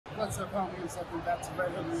What's up, homies? Welcome back to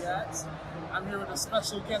Red Hood Reacts. I'm here with a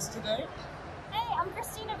special guest today. Hey, I'm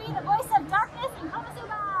Christina B, the voice of Darkness in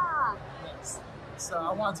Konosuba. Yes. So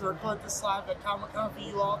I wanted to record this live at Comic-Con for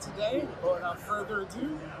you all today. But without further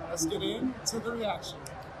ado, let's get into the reaction.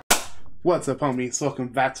 What's up, homies? Welcome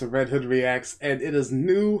back to Red Hood Reacts, and it is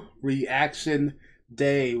new reaction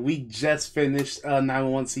day. We just finished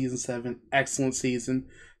 911 Season 7. Excellent season.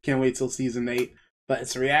 Can't wait till Season 8. But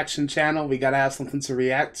it's a reaction channel. We gotta have something to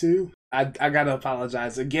react to. I gotta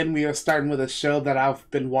apologize. Again, we are starting with a show that I've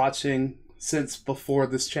been watching since before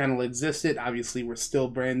this channel existed. Obviously, we're still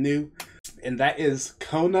brand new. And that is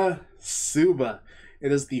Konosuba.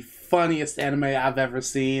 It is the funniest anime I've ever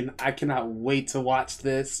seen. I cannot wait to watch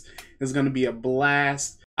this. It's gonna be a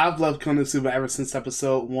blast. I've loved Konosuba ever since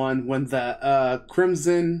episode 1 when the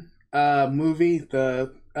Crimson movie,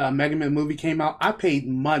 the Mega Man movie came out. I paid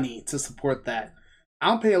money to support that. I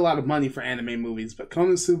don't pay a lot of money for anime movies, but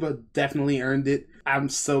Konosuba definitely earned it. I'm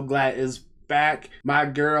so glad it's back. My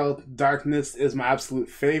girl, Darkness, is my absolute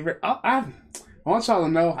favorite. I want y'all to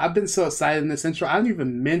know, I've been so excited in this intro. I didn't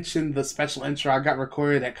even mention the special intro I got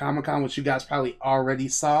recorded at Comic-Con, which you guys probably already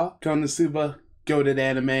saw. Konosuba, goated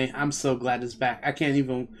anime. I'm so glad it's back. I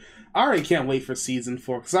already can't wait for Season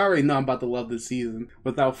 4, because I already know I'm about to love this season.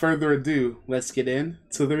 Without further ado, let's get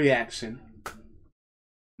into the reaction.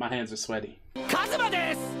 My hands are sweaty.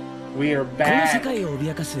 We are back.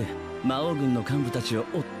 魔王軍の幹部たちを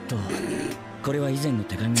おっとこれは以前の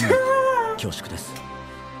手紙の恐縮です。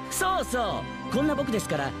そうそうこんな僕です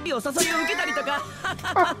からお誘いを受けたりとか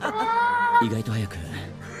意外と早く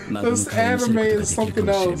魔軍の顔を見せることができるか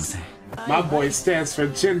もしれません。 My boy stands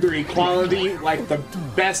for gender equality like the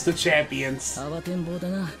best of champions. 慌てんぼうだ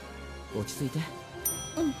な。落ち着いて。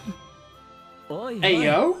おい Hey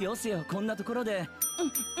yo. よせよこんなところで。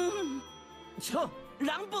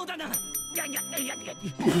乱暴だな。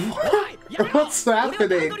What's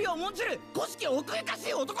happening? 古式奥ゆかし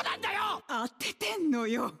い男なんだよ。当ててんの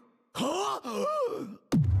よ。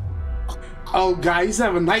 Oh, God, he's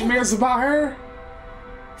having nightmares about her?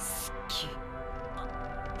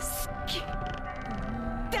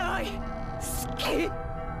 大好き。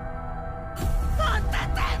当て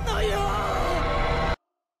てんのよ。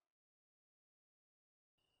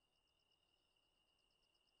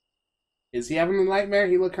 Is he having a nightmare?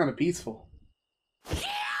 He looked kind of peaceful.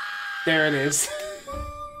 There it is.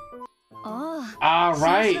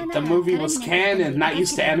 Alright, the movie was canon. Not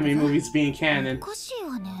used to anime movies being canon.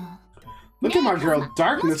 Look at my girl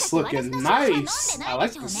Darkness looking nice. I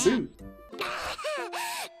like the suit.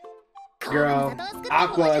 Girl,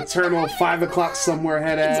 Aqua Eternal 5 o'clock somewhere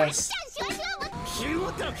head ass.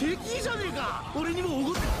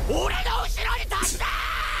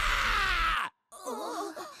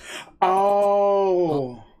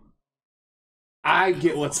 Oh, I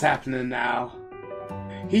get what's happening now.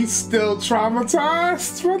 He's still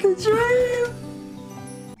traumatized from the dream.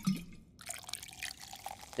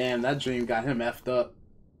 Damn, that dream got him effed up.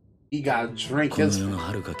 He got to drink his.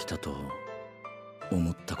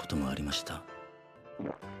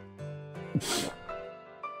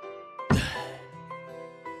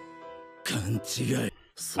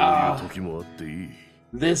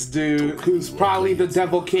 This dude, who's probably the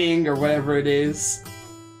Devil King or whatever it is.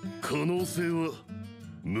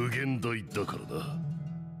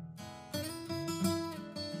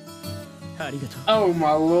 Oh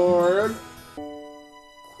my lord.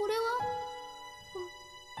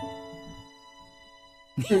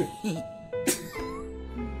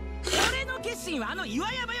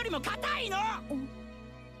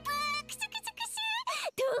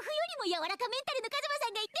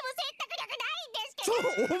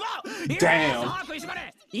 Damn.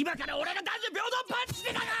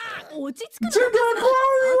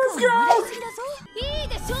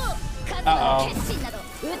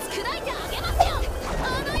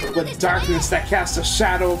 With darkness that casts a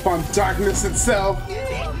shadow upon darkness itself.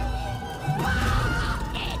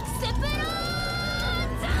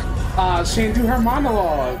 She didn't do her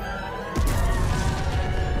monologue.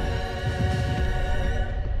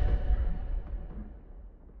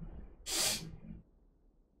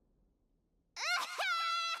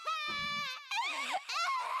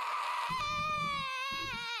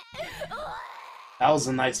 That was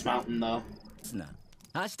a nice mountain, though.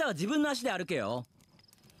 明日は自分の足で歩けよ。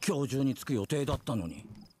今日中に着く予定だったのに。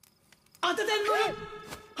当ててん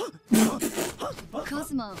の？カ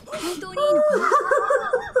ズマ、本当にいいの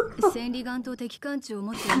か？千里眼と敵艦長を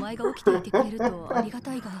持ってお前が起きていてくれるとありが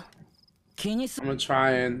たいが。I'm gonna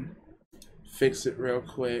try and fix it real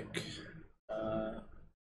quick.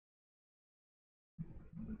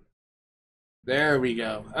 There we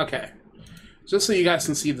go. Okay. just so you guys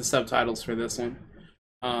can see the subtitles for this one.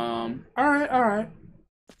 Alright.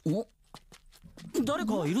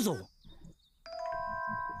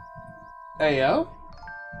 Hey, yo.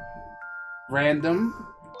 Random.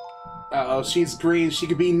 Uh-oh, she's green. She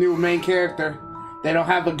could be new main character. They don't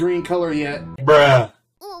have a green color yet. Bruh.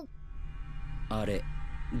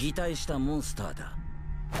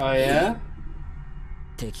 Oh, yeah?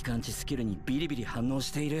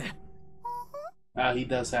 He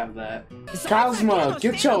does have that. Cosmo,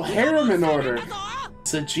 get your harem in order.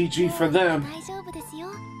 It's a GG for them.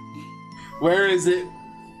 Where is it?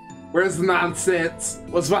 Where's the nonsense?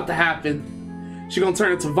 What's about to happen? She gonna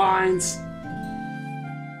turn into vines?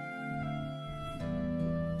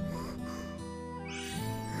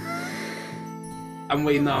 I'm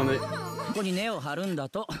waiting on it.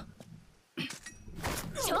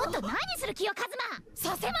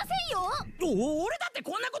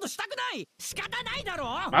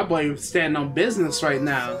 My boy standing on business right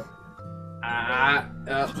now.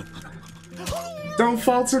 Don't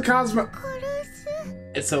falter, Cosmo.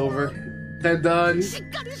 It's over. They're done.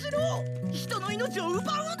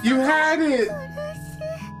 You had it.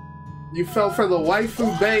 You fell for the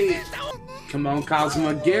waifu bait. Come on,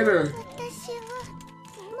 Cosmo, get her.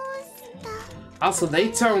 Also, they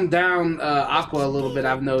toned down Aqua a little bit,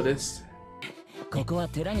 I've noticed.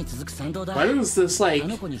 Why is this, like,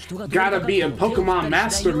 gotta be a Pokemon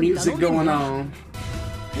Master music going on?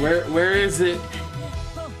 Where is it?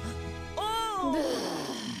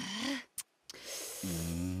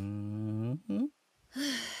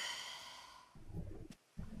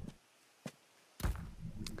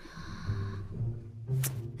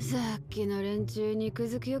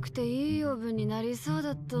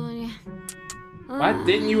 Why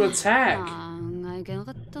didn't you attack?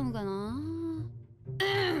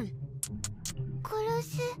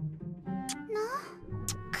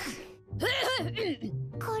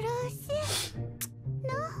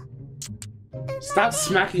 Stop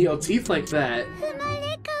smacking your teeth like that.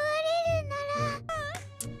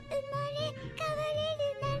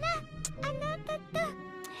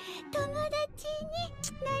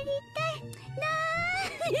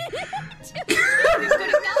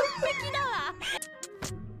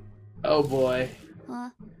 Oh boy.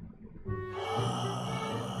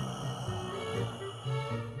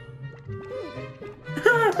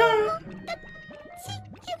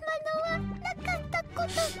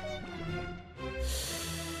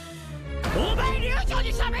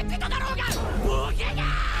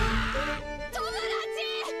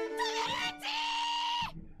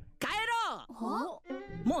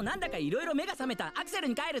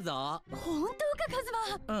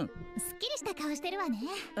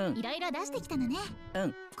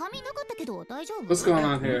 What's going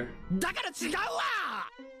on here?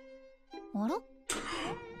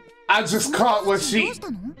 I just caught what she...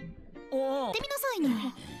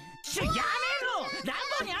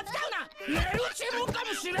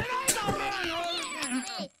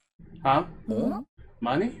 Huh?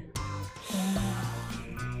 Money?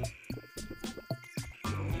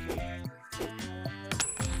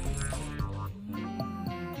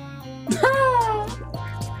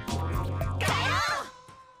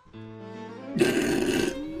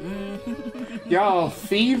 Y'all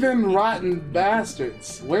thieving rotten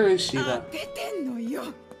bastards. Where is she though?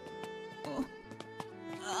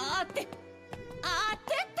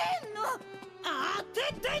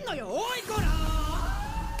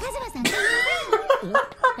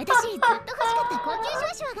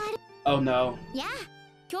 Oh no.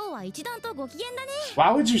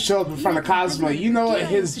 Why would you show up in front of Cosmo? You know what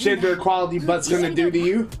his gender equality butt's gonna do to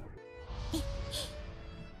you?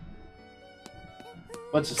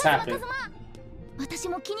 What just happened?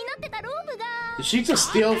 Did she just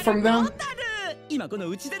steal from them?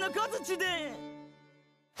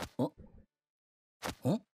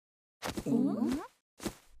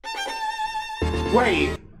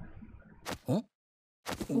 Wait.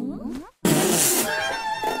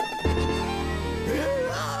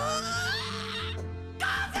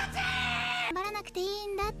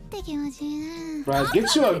 Bro,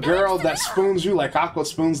 get you a girl that spoons you like Aqua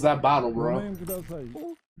spoons that bottle, bro.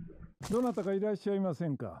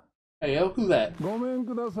 Hey, yo, who's that?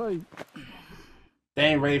 They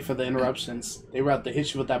ain't ready for the interruptions. They were out to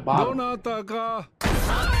hit you with that bottle.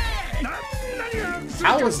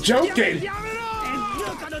 I was joking!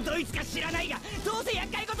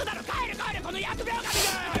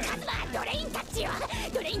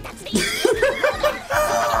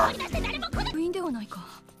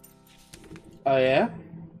 Oh yeah?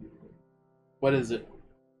 What is it?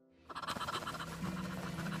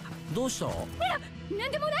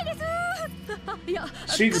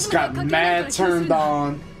 She just got mad turned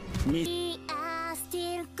on.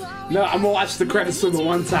 No, I'm gonna watch the credits for the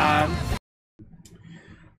one time.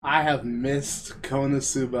 I have missed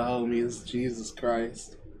Konosuba, homies. Jesus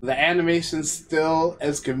Christ. The animation's still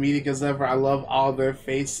as comedic as ever. I love all their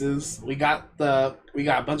faces. We got a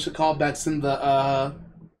bunch of callbacks in the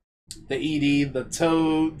ED, the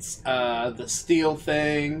Toads, the Steel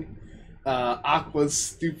thing, Aqua's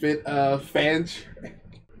stupid fan trick.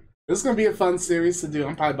 This is gonna be a fun series to do.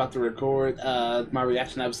 I'm probably about to record my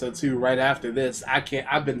reaction episode 2 right after this.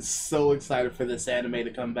 I've been so excited for this anime to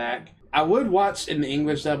come back. I would watch in the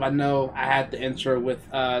English dub. I know I had the intro with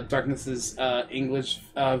Darkness's English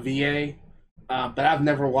VA, but I've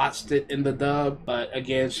never watched it in the dub. But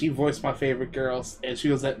again, she voiced my favorite girls, and she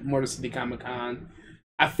was at Motor City Comic Con.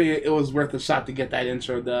 I figured it was worth a shot to get that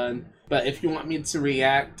intro done. But if you want me to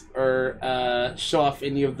react or show off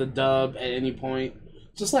any of the dub at any point,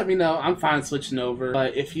 just let me know. I'm fine switching over.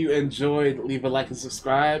 But if you enjoyed, leave a like and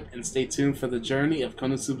subscribe, and stay tuned for the journey of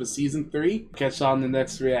Konosuba Season 3. Catch y'all in the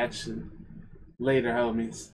next reaction. Later, homies.